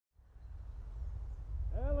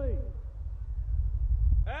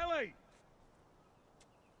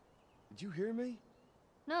Did you hear me?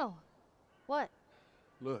 No. What?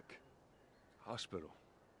 Look. Hospital.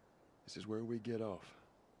 This is where we get off.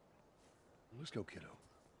 Let's go, kiddo.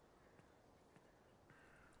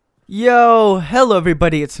 Yo, hello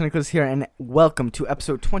everybody, it's Nicholas here, and welcome to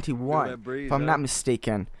episode 21, breeze, if I'm huh? not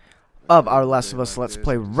mistaken, of our Last of Us Let's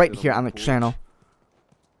Play right here on the channel.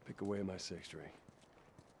 Pick away my six string.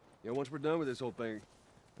 Yeah, once we're done with this whole thing,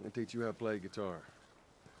 I'm gonna teach you how to play guitar.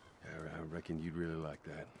 I reckon you'd really like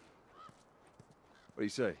that. What do you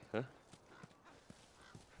say, huh?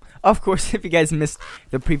 Of course, if you guys missed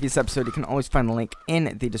the previous episode, you can always find the link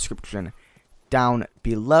in the description down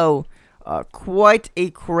below. Quite a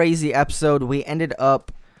crazy episode. We ended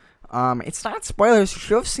up, it's not spoilers, you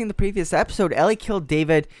should have seen the previous episode. Ellie killed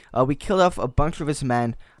David, we killed off a bunch of his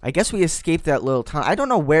men. I guess we escaped that little town. I don't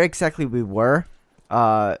know where exactly we were.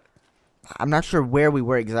 I'm not sure where we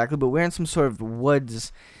were exactly, but we're in some sort of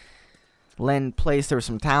woods land place. There were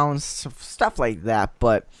some towns, stuff like that,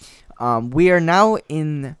 but we are now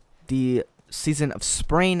in the season of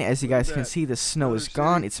spring. As you guys can see, the snow is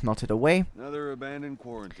gone, it's melted away. Another abandoned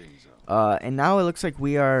quarantine zone. And now it looks like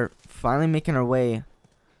we are finally making our way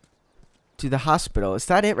to the hospital. Is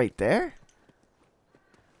that it right there?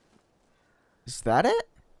 Is that it?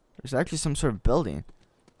 There's actually some sort of building.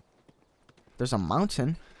 There's a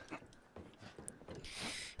mountain.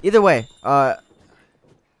 Either way,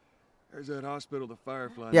 There's that hospital, the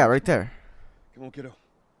Fireflies. yeah, right there. Come on, kiddo.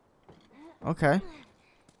 Okay.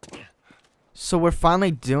 So we're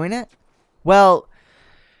finally doing it? Well,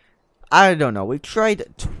 I don't know. We tried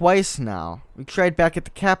twice now. We tried back at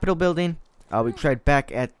the Capitol building. We tried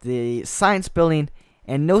back at the Science building.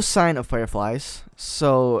 And no sign of Fireflies.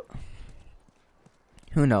 So,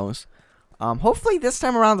 who knows? Hopefully this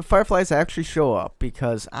time around the Fireflies actually show up.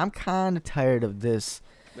 Because I'm kind of tired of this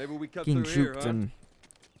Maybe we cut getting through here, juked huh? and,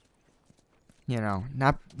 you know,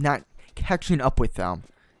 not catching up with them.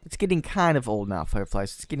 It's getting kind of old now,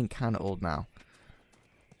 Fireflies. It's getting kind of old now.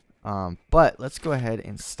 But let's go ahead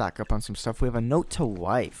and stock up on some stuff. We have a note to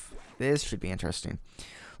wife. This should be interesting.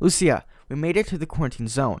 Lucia, we made it to the quarantine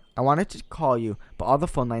zone. I wanted to call you, but all the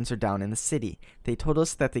phone lines are down in the city. They told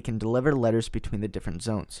us that they can deliver letters between the different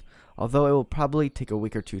zones, although it will probably take a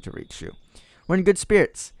week or two to reach you. We're in good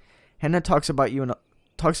spirits. Hannah talks about you a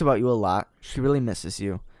lot. She really misses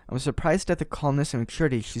you. I'm surprised at the calmness and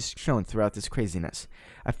maturity she's shown throughout this craziness.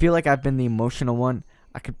 I feel like I've been the emotional one.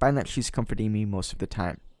 I can find that she's comforting me most of the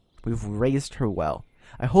time. We've raised her well.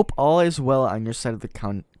 I hope all is well on your side of the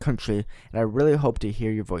country, and I really hope to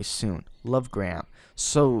hear your voice soon. Love, Graham.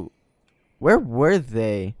 So, where were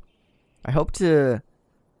they? I hope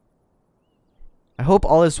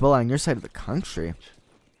all is well on your side of the country.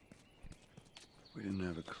 We didn't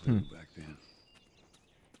have a clue back then.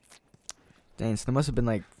 Dang, so they must have been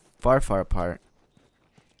like far, far apart.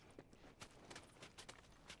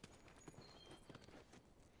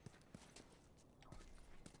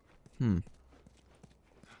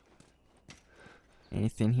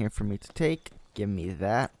 Anything here for me to take? Give me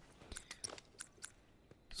that.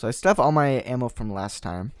 So I still have all my ammo from last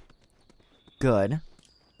time. Good.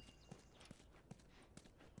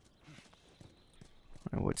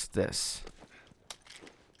 What's this?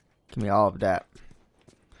 Give me all of that.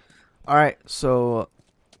 Alright, so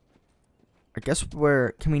I guess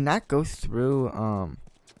can we not go through,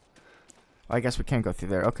 I guess we can't go through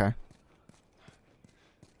there, okay.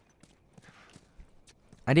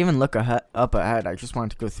 I didn't even look up ahead, I just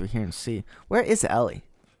wanted to go through here and see. Where is Ellie?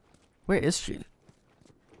 Where is she?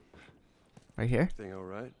 Right here? Everything all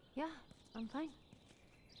right? Yeah, I'm fine.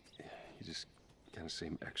 Yeah, you just kind of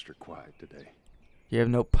seem extra quiet today. You have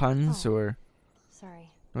no puns or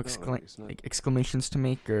Sorry. no No, it's not. like exclamations to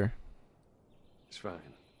make, or? It's fine.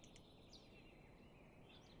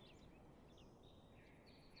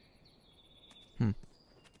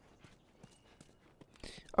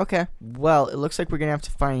 Okay, well, it looks like we're gonna have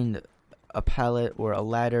to find a pallet or a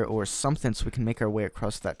ladder or something so we can make our way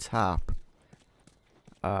across that top.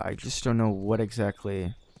 I just don't know what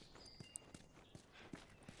exactly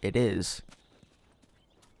it is.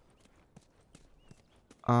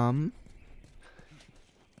 Because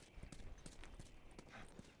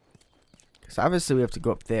obviously we have to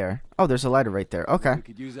go up there. Oh, there's a ladder right there. Okay. We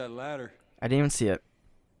could use that ladder. I didn't even see it.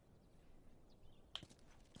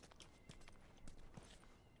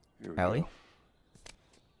 Here we Ellie? go.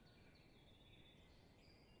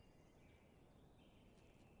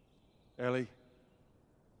 Ellie?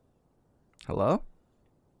 Hello?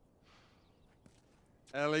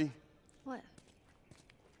 Ellie? What?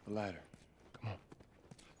 The ladder. Come on.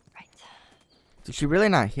 Right. Did she really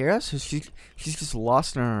not hear us? She's just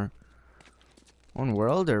lost in her own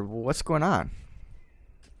world, or what's going on?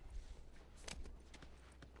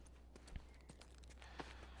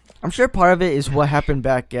 I'm sure part of it is what happened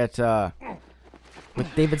back at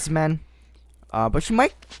with David's men. But she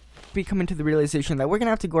might be coming to the realization that we're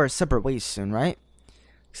gonna have to go our separate ways soon, right?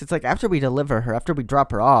 Because it's like after we deliver her, after we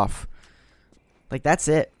drop her off, like that's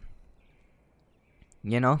it.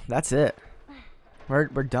 You know, that's it. We're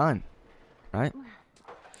done, right?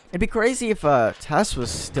 It'd be crazy if Tess was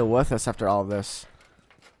still with us after all this.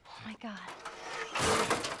 Oh my god.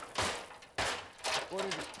 What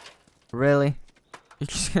is it? Really? You're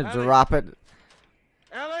just gonna Ellie? drop it?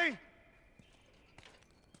 Ellie?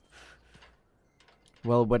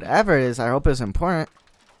 Well, whatever it is, I hope it's important.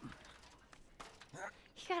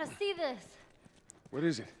 You gotta see this. What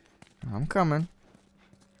is it? I'm coming.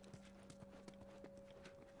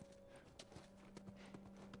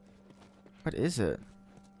 What is it?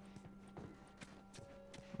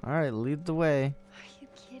 Alright, lead the way. Are you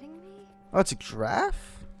kidding me? Oh, it's a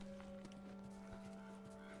giraffe?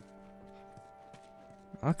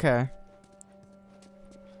 Okay.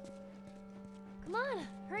 Come on,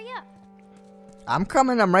 hurry up. I'm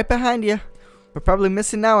coming. I'm right behind you. We're probably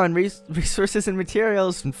missing out on resources and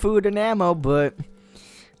materials and food and ammo, but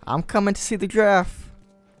I'm coming to see the giraffe.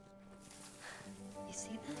 You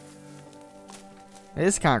see this? It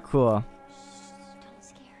is kind of cool. Don't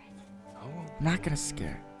scare it. Oh, I'm not gonna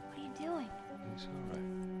scare it. What are you doing? it's all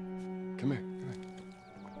right. Come here.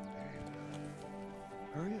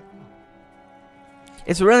 Hurry up.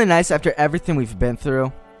 It's really nice after everything we've been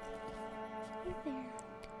through Right there.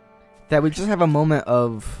 that we just have a moment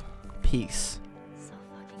of peace So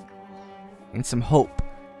fucking cool. and some hope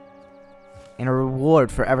and a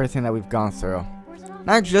reward for everything that we've gone through. Where's it all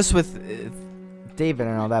Not just with David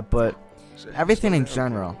and all that, but everything in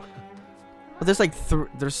general. Well, there's like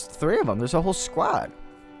there's 3 of them. There's a whole squad.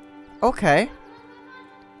 Okay.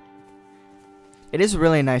 It is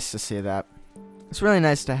really nice to see that. It's really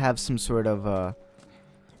nice to have some sort of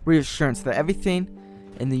reassurance that everything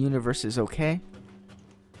in the universe is okay.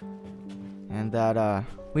 And that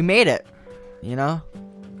we made it. You know?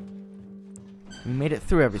 We made it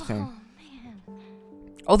through everything. Oh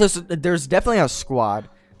man. Oh, there's definitely a squad.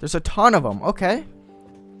 There's a ton of them. Okay. Look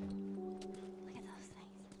at those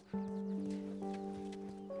things.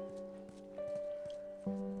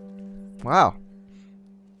 Wow.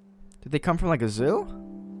 Did they come from like a zoo?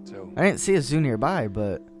 So, I didn't see a zoo nearby,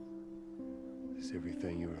 but is this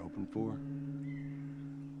everything you were hoping for?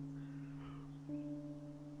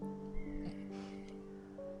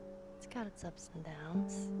 It's got its ups and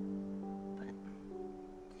downs, but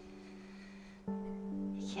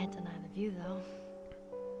you can't deny the view, though.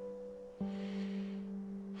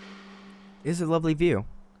 it is a lovely view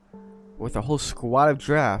with a whole squad of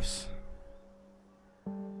giraffes.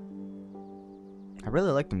 I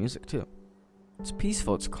really like the music too. It's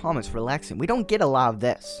peaceful, it's calm, it's relaxing. We don't get a lot of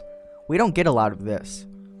this. We don't get a lot of this.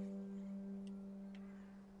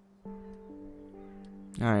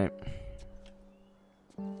 Alright.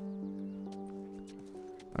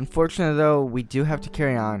 Unfortunately though, we do have to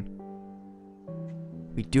carry on.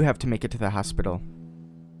 We do have to make it to the hospital.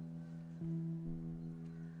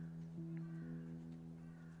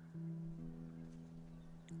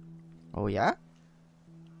 Oh yeah?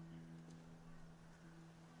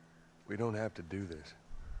 We don't have to do this.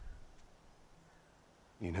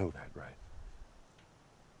 You know that, right?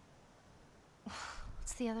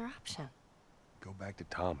 What's the other option? Go back to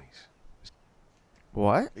Tommy's.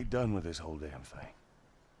 What? Be done with this whole damn thing.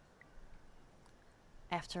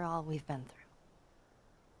 After all we've been through,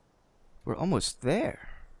 We're almost there.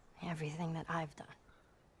 everything that I've done,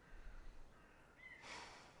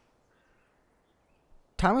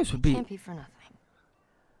 Thomas would be. can't be for nothing.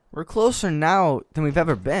 We're closer now than we've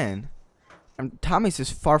ever been. And Tommy's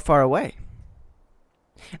is far, far away.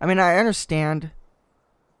 I mean, I understand.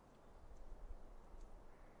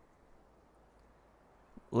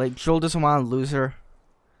 Like, Joel doesn't want to lose her.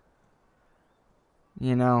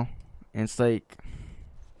 You know? And it's like,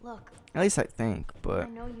 Look, at least I think, I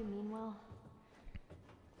but. know you mean well,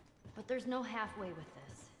 but there's no halfway with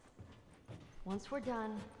this. Once we're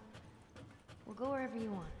done, we'll go wherever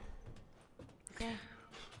you want. Okay?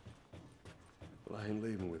 Well, I ain't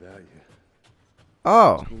leaving without you.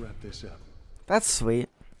 Oh, Let's go wrap this up. that's sweet.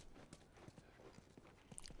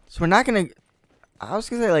 So we're not gonna. I was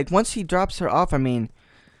gonna say, like, once he drops her off, I mean,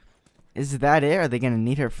 is that it? Are they gonna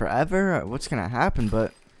need her forever? Or what's gonna happen?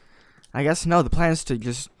 But I guess no. The plan is to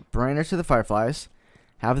just bring her to the Fireflies,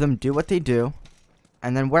 have them do what they do,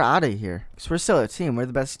 and then we're out of here. Cause we're still a team. We're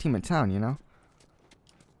the best team in town, you know.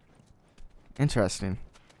 Interesting.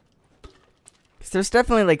 Cause there's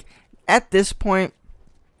definitely, like, at this point,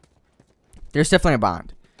 there's definitely a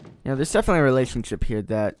bond. You know, there's definitely a relationship here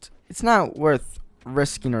that it's not worth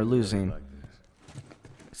risking or losing. Like this.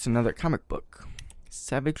 It's another comic book.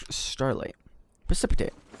 Savage Starlight.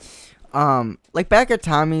 Precipitate. Like back at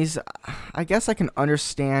Tommy's, I guess I can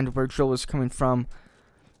understand where Joel was coming from.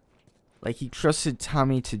 Like, he trusted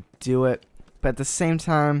Tommy to do it, but at the same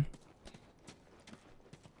time,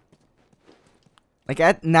 like,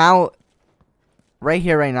 right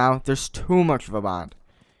here, right now, there's too much of a bond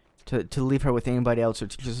to leave her with anybody else or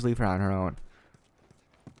to just leave her on her own.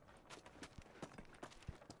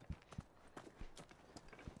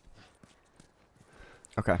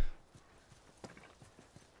 Okay.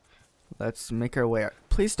 Let's make our way out.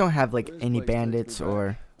 Please don't have, like, This any place takes me bandits back.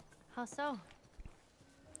 or How so?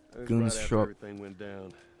 It was Goons right after show up. everything went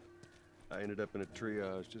down. I ended up in a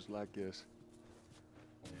triage just like this.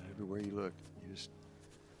 And everywhere you looked, you just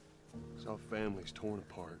saw families torn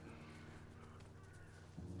apart.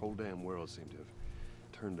 Whole damn world seemed to have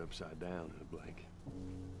turned upside down in a blink.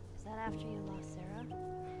 Is that after you lost Sarah?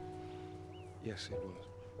 Yes, it was.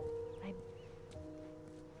 I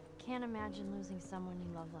can't imagine losing someone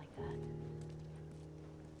you love like that.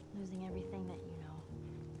 Losing everything that you know.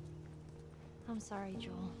 I'm sorry,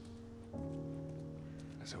 Joel.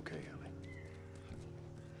 That's okay, Ellie.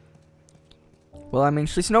 Well, I mean,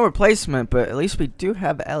 she's no replacement, but at least we do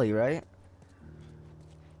have Ellie, right?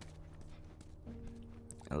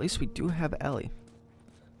 At least we do have Ellie.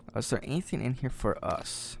 Is there anything in here for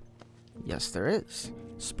us? Yes, there is.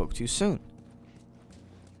 Spoke too soon.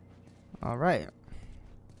 Alright.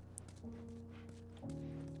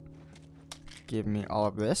 Give me all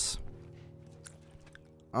of this.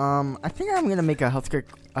 I think I'm gonna make a health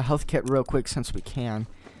kit real quick since we can.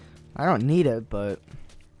 I don't need it, but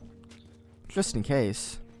just in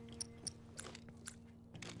case.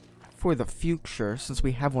 For the future, since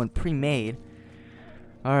we have one pre-made.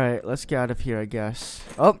 Alright, let's get out of here, I guess.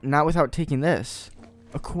 Oh, not without taking this.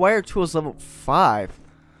 Acquire tools level 5.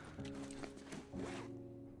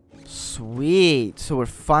 Sweet. So we're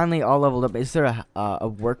finally all leveled up. Is there a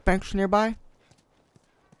workbench nearby?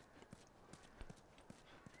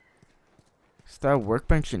 Is there a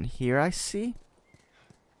workbench in here I see?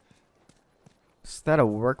 Is that a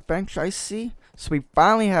workbench I see? So we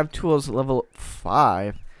finally have tools level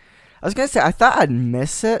 5. I was gonna say, I thought I'd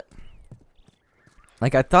miss it.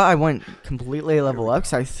 Like, I thought I went completely level up,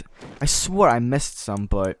 because I swore I missed some,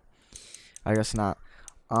 but I guess not.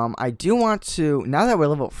 I do want to, now that we're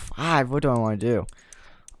level 5, what do I want to do?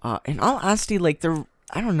 In all honesty, like,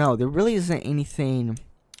 I don't know, there really isn't anything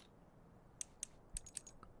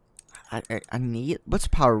I need. What's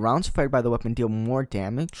power? Rounds fired by the weapon deal more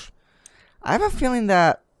damage. I have a feeling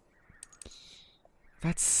that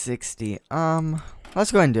that's 60. Let's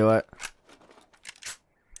go ahead and do it.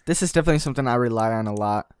 This is definitely something I rely on a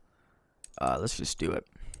lot. Let's just do it.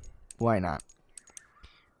 Why not?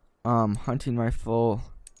 Hunting rifle.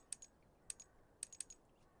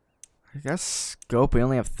 I guess scope. We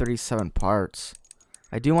only have 37 parts.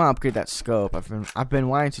 I do want to upgrade that scope. I've been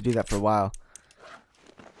wanting to do that for a while.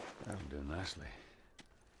 That'll do nicely.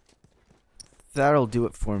 That'll do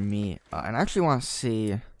it for me. And I actually want to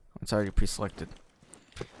see. It's already pre-selected.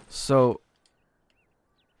 So,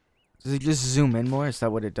 does it just zoom in more? Is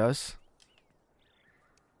that what it does?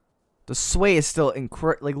 The sway is still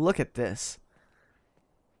incorrect. Like, look at this.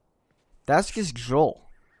 That's just Joel.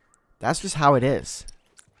 That's just how it is.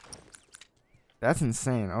 That's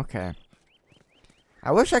insane. Okay.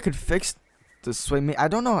 I wish I could fix the sway. I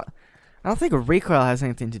don't know. I don't think a recoil has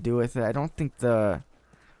anything to do with it. I don't think the.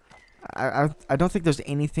 I don't think there's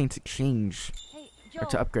anything to change Hey, or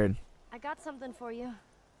to Joel, upgrade. I got something for you.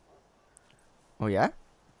 Oh yeah?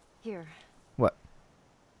 Here. What?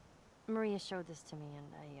 Maria showed this to me and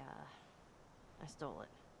I stole it.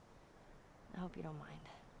 I hope you don't mind.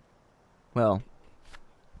 Well,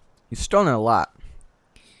 you've stolen a lot.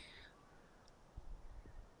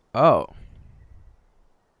 Oh.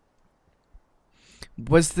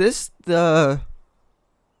 Was this the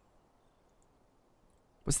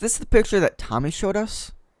picture that Tommy showed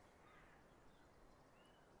us?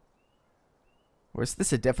 Or is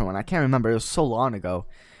this a different one? I can't remember. It was so long ago.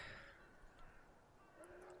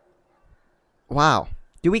 Wow.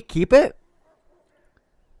 Do we keep it?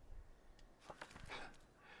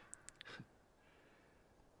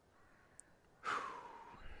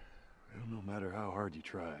 Well, no matter how hard you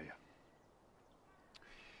try,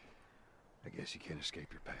 I guess you can't escape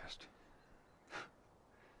your past.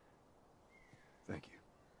 Thank you.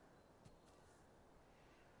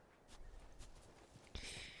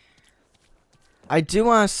 I do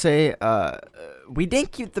want to say, we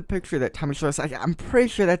didn't keep the picture that Tommy showed us. I'm pretty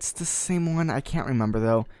sure that's the same one. I can't remember,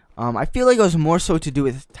 though. I feel like it was more so to do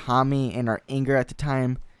with Tommy and our anger at the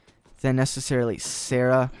time than necessarily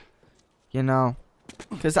Sarah, you know,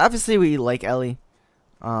 because obviously we like Ellie.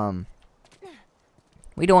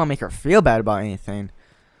 We don't want to make her feel bad about anything,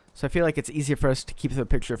 so I feel like it's easier for us to keep the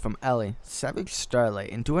picture from Ellie. Savage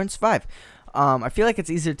Starlight, Endurance 5. I feel like it's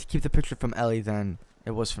easier to keep the picture from Ellie than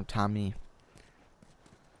it was from Tommy.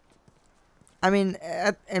 I mean,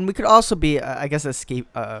 and we could also be, I guess, escape.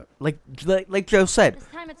 Like Joe said, This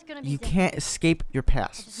time it's gonna be you different. can't escape your I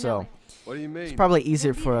past. just know So it. What do you mean? it's probably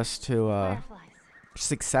easier We'll be for there. us to Fireflies.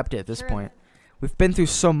 just accept it at this Sure point. is. We've been through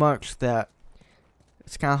so much that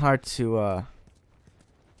it's kind of hard to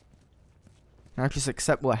not just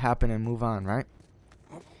accept what happened and move on, right?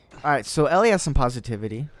 All right, so Ellie has some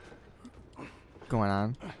positivity going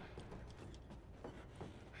on.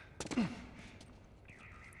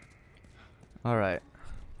 All right.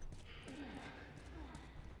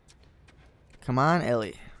 Come on,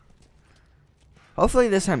 Ellie. Hopefully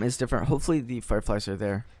this time is different. Hopefully the Fireflies are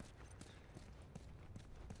there.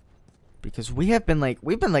 Because we've been like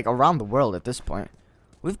around the world at this point.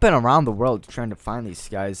 We've been around the world trying to find these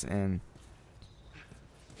guys, and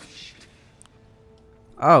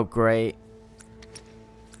oh great.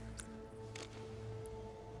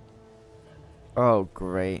 Oh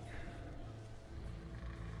great.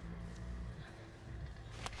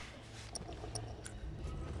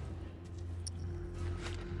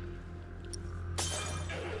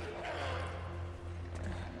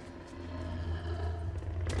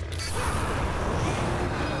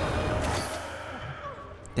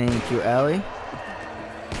 Thank you, Ellie.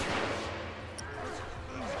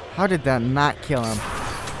 How did that not kill him?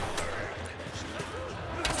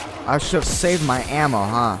 I should have saved my ammo,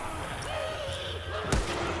 huh?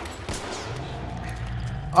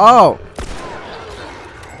 Oh!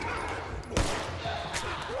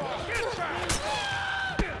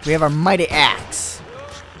 We have our mighty axe.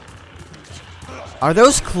 Are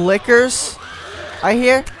those clickers I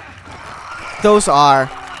hear? Those are.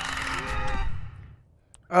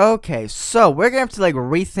 Okay, so we're gonna have to like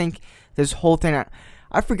rethink this whole thing.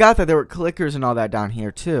 I forgot that there were clickers and all that down here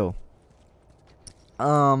too.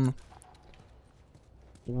 Wow,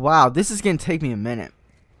 this is gonna take me a minute.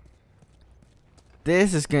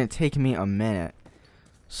 This is gonna take me a minute.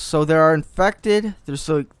 So there are infected. There's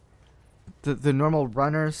like the normal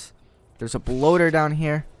runners. There's a bloater down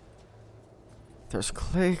here. There's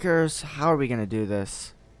clickers. How are we gonna do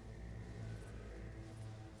this?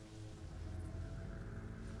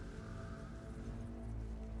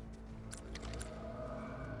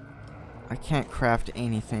 I can't craft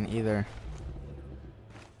anything either.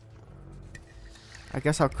 I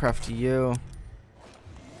guess I'll craft you.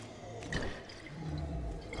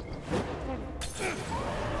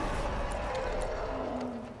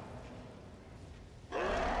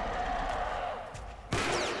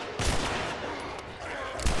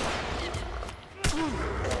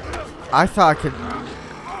 I thought I could.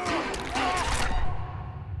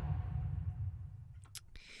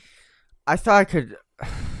 I thought I could.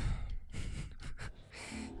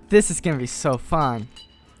 This is gonna be so fun.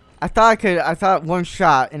 I thought one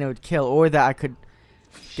shot and it would kill, or that I could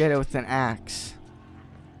get it with an axe.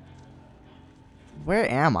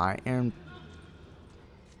 Where am I? And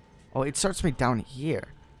oh, it starts me down here.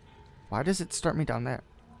 Why does it start me down there?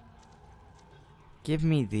 Give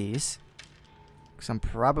me these, because I'm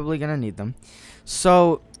probably gonna need them.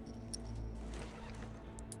 So,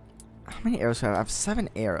 how many arrows do I have? I have 7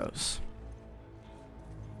 arrows.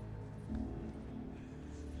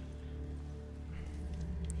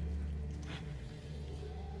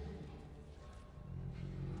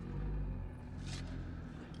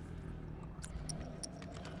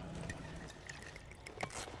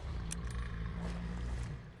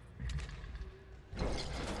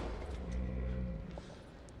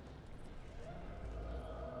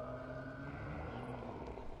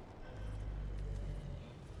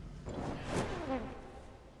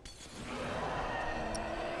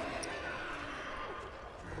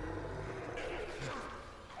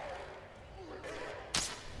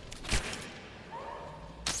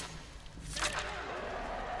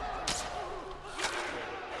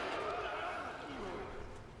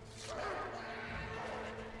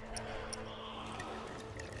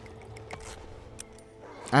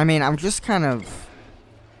 I mean, I'm just kind of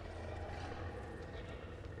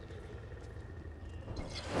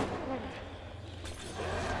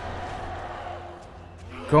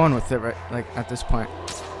going with it, right? Like at this point.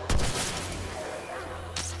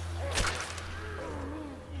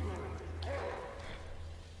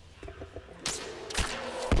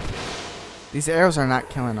 These arrows are not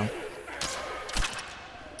killing them.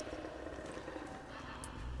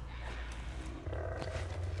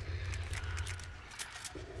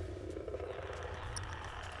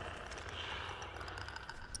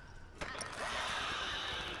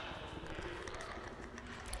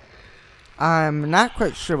 I'm not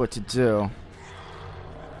quite sure what to do.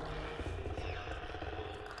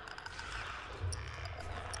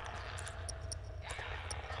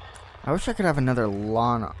 I wish I could have another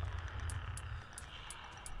lawn.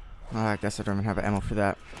 Oh, I guess I don't even have ammo for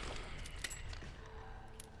that.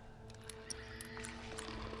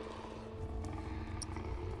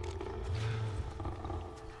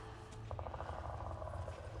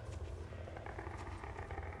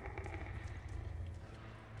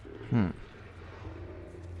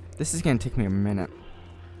 This is gonna take me a minute.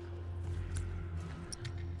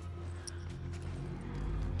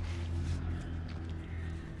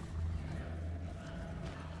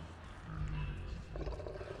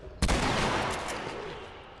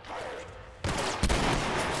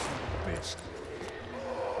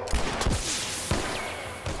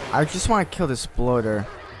 I just want to kill this bloater.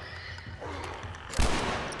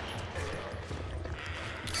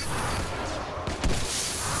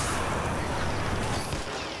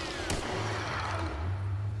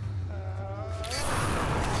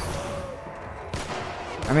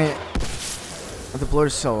 I mean, the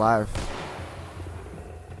bloater's still alive.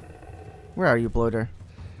 Where are you, bloater?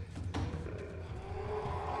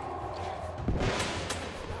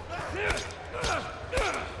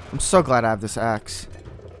 I'm so glad I have this axe.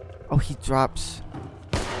 Oh, he drops.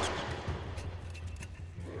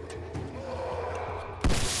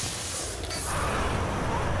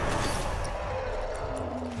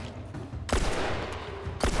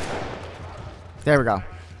 There we go.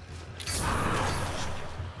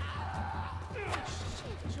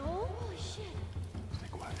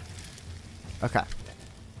 Okay.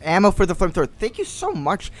 Ammo for the flamethrower. Thank you so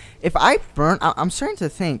much. If I burn, I'm starting to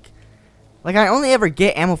think. Like, I only ever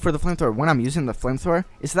get ammo for the flamethrower when I'm using the flamethrower.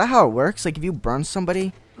 Is that how it works? Like, if you burn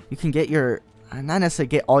somebody, you can get your... Not necessarily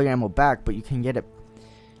get all your ammo back, but you can get it...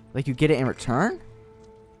 Like, you get it in return?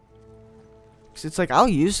 Because it's like, I'll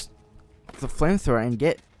use the flamethrower and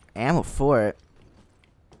get ammo for it.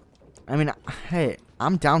 I mean, hey,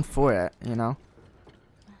 I'm down for it, you know?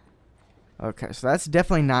 Okay, so that's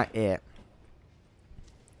definitely not it.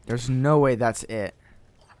 There's no way that's it.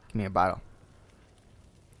 Give me a bottle.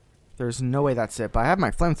 There's no way that's it, but I have my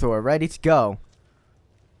flamethrower ready to go.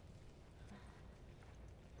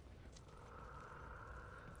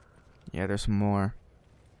 Yeah, there's more.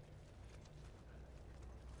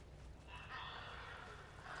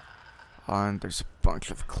 And there's a bunch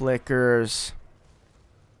of clickers.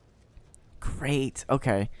 Great.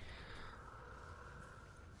 Okay.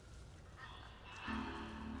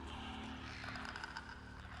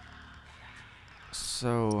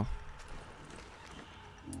 So...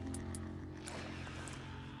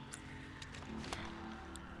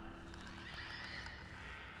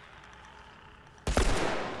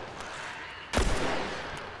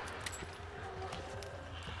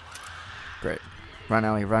 Great. Run,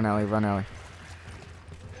 Ellie, run, Ellie, run, Ellie.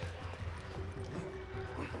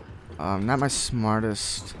 Not my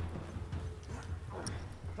smartest.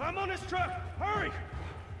 I'm on this truck! Hurry!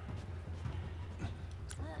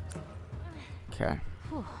 Okay.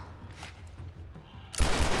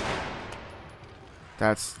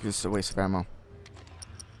 That's just a waste of ammo.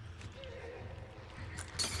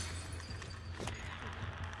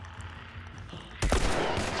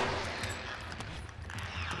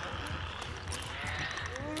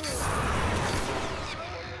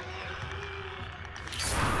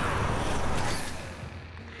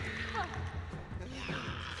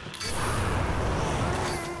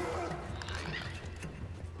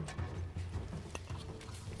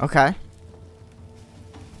 Okay.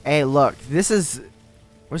 Hey, look. This is...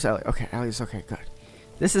 Where's Ellie? Okay, Ellie's okay. Good.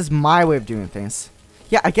 This is my way of doing things.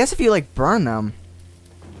 Yeah, I guess if you, like, burn them...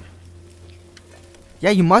 Yeah,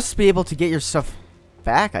 you must be able to get your stuff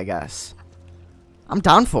back, I guess. I'm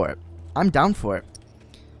down for it. I'm down for it.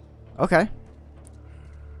 Okay.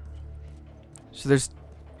 So there's...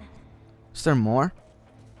 Is there more?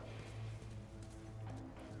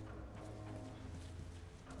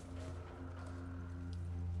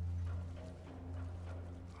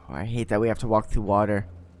 Oh, I hate that we have to walk through water.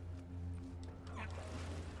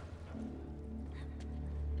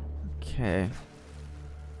 Okay.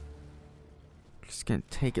 Just gonna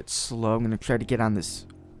take it slow. I'm gonna try to get on this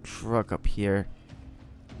truck up here.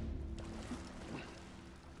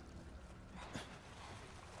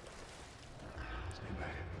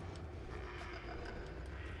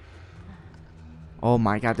 Oh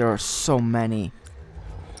my god, there are so many.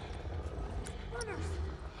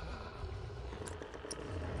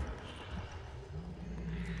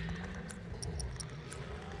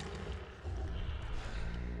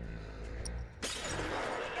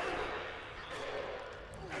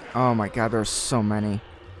 Oh my god, there are so many.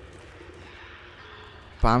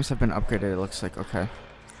 bombs have been upgraded, it looks like. Okay.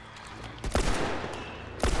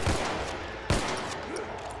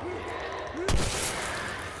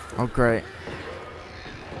 Oh, great.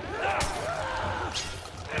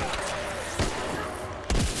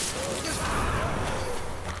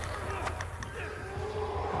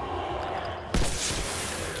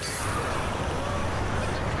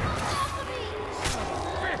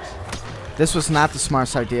 This was not the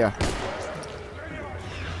smartest idea.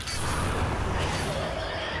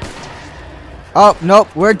 Oh,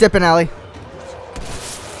 nope. We're dipping, Ellie.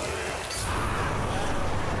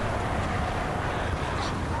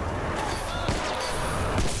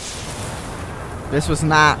 This was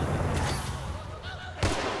not.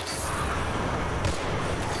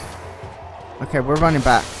 Okay, we're running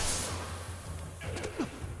back.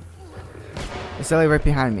 It's Ellie right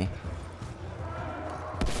behind me.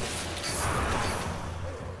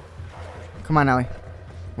 Come on, Ellie.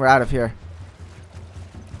 We're out of here.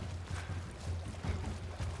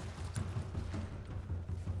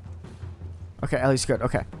 Okay, Ellie's good.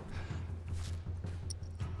 Okay.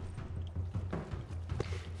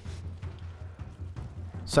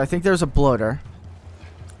 So I think there's a bloater.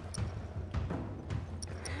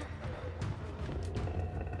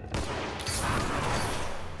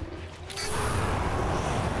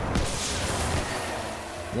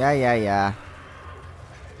 Yeah.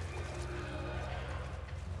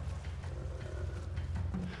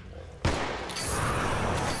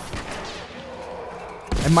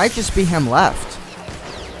 It might just be him left.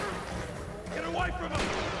 Get away from him!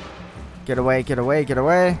 Get away, get away, get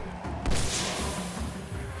away.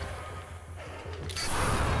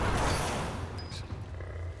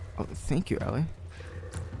 Oh, thank you, Ellie.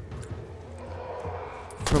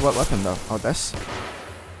 For what weapon, though? Oh, this?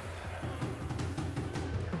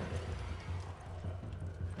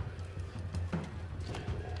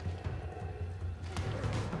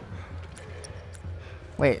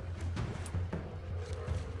 Wait.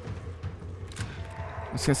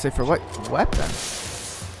 I was gonna say, for what weapon?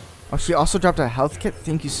 Oh, she also dropped a health kit?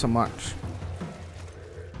 Thank you so much.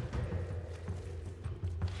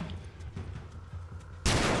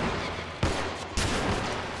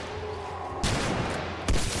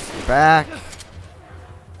 Back.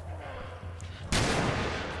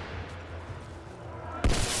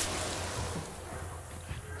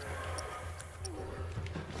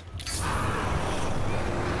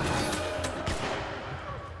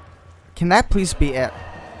 Can that please be it?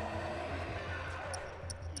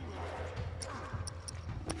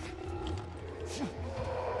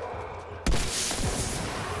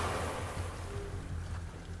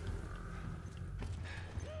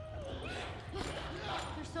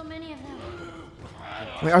 There's so many of them.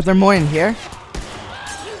 Wait, are there more in here?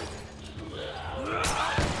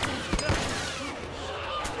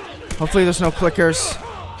 Hopefully there's no clickers.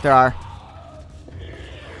 There are.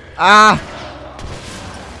 Ah!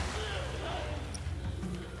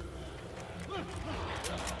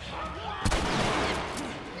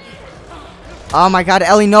 Oh my god,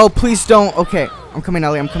 Ellie, no, please don't. Okay, I'm coming,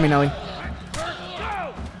 Ellie, I'm coming, Ellie.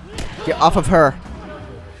 Get off of her.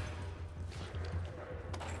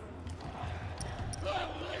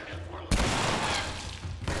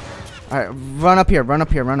 Alright, run up here, run up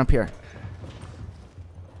here, run up here.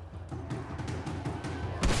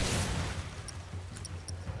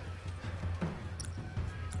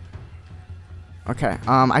 Okay,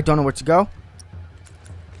 I don't know where to go.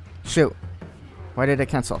 Shoot. Why did I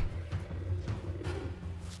cancel?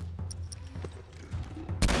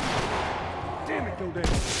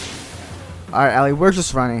 Alright, Ellie, we're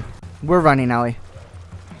just running. We're running, Ellie.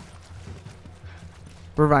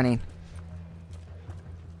 We're running.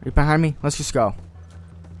 Are you behind me? Let's just go.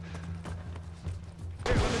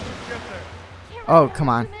 Oh, come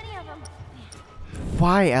on.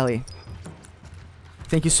 Why, Ellie?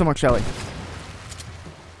 Thank you so much, Ellie.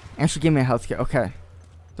 And she gave me a health kit. Okay.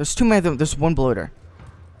 There's too many of them. There's one bloater.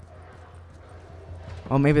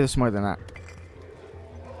 Oh, maybe there's more than that.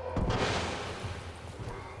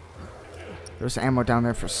 There's ammo down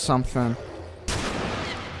there for something.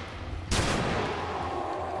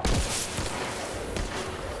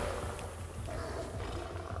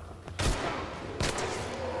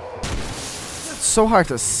 It's so hard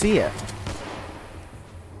to see it.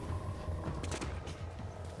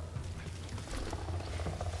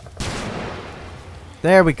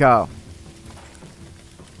 There we go.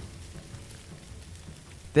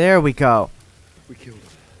 There we go. We killed him.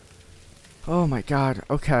 Oh my god.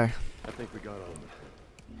 Okay. I think we got on him.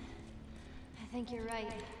 I think you're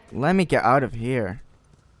right. Let me get out of here.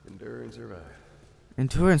 Endure and survive.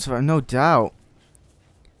 Endurance, no doubt.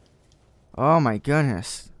 Oh my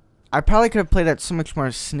goodness. I probably could have played that so much more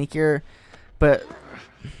sneakier, but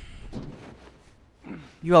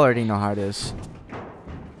you already know how it is.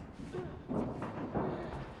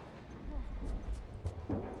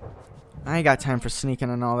 I ain't got time for sneaking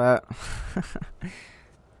and all that.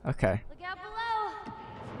 Okay. Look out below!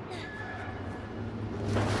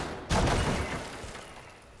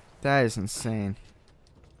 That is insane.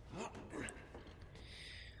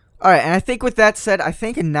 Alright, and I think with that said, I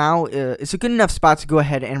think now is a good enough spot to go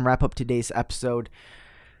ahead and wrap up today's episode.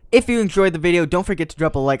 If you enjoyed the video, don't forget to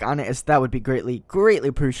drop a like on it, as that would be greatly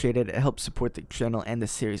appreciated. It helps support the channel and the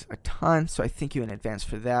series a ton, so I thank you in advance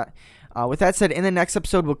for that. With that said, in the next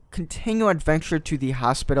episode, we'll continue our adventure to the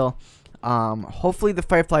hospital. Hopefully the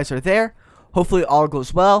Fireflies are there. Hopefully all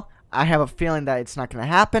goes well. I have a feeling that it's not going to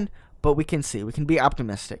happen, but we can see. We can be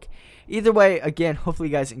optimistic. Either way, again, hopefully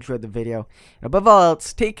you guys enjoyed the video. And above all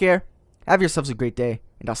else, take care, have yourselves a great day,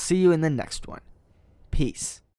 and I'll see you in the next one. Peace.